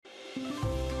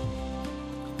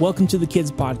Welcome to the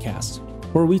Kids Podcast,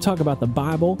 where we talk about the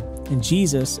Bible and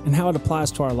Jesus and how it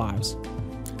applies to our lives.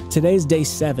 Today's day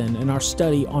 7 in our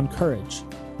study on courage.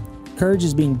 Courage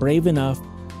is being brave enough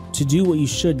to do what you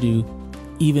should do,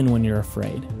 even when you're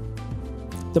afraid.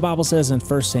 The Bible says in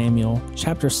 1 Samuel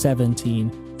chapter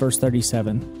 17, verse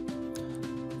 37,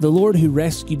 "The Lord who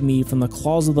rescued me from the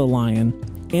claws of the lion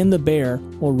and the bear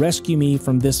will rescue me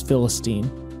from this Philistine."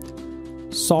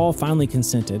 Saul finally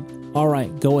consented. "All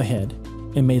right, go ahead,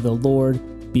 and may the Lord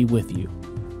be with you."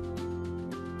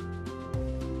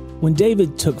 When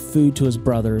David took food to his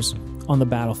brothers on the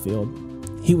battlefield,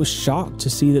 he was shocked to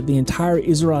see that the entire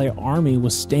Israelite army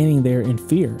was standing there in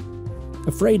fear,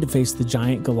 afraid to face the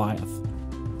giant Goliath.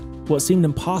 What seemed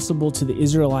impossible to the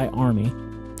Israelite army,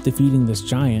 defeating this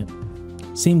giant,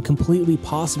 seemed completely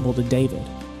possible to David.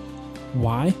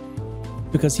 Why?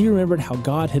 Because he remembered how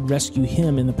God had rescued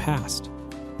him in the past.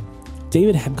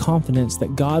 David had confidence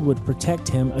that God would protect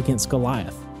him against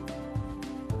Goliath.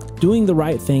 Doing the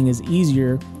right thing is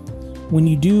easier when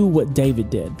you do what David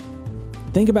did.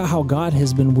 Think about how God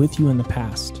has been with you in the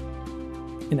past,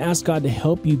 and ask God to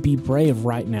help you be brave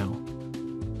right now.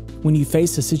 When you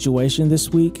face a situation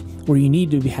this week where you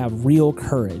need to have real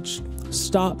courage,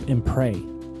 stop and pray.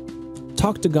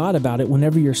 Talk to God about it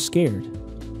whenever you're scared.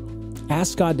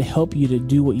 Ask God to help you to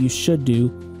do what you should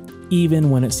do, even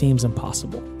when it seems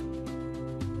impossible.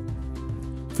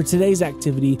 For today's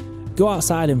activity, go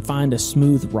outside and find a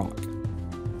smooth rock.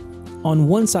 On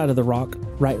one side of the rock,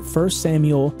 write 1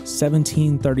 Samuel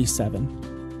 17:37.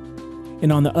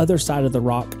 And on the other side of the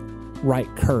rock, write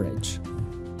courage.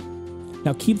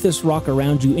 Now keep this rock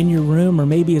around you in your room or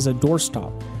maybe as a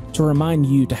doorstop to remind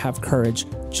you to have courage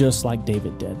just like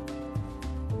David did.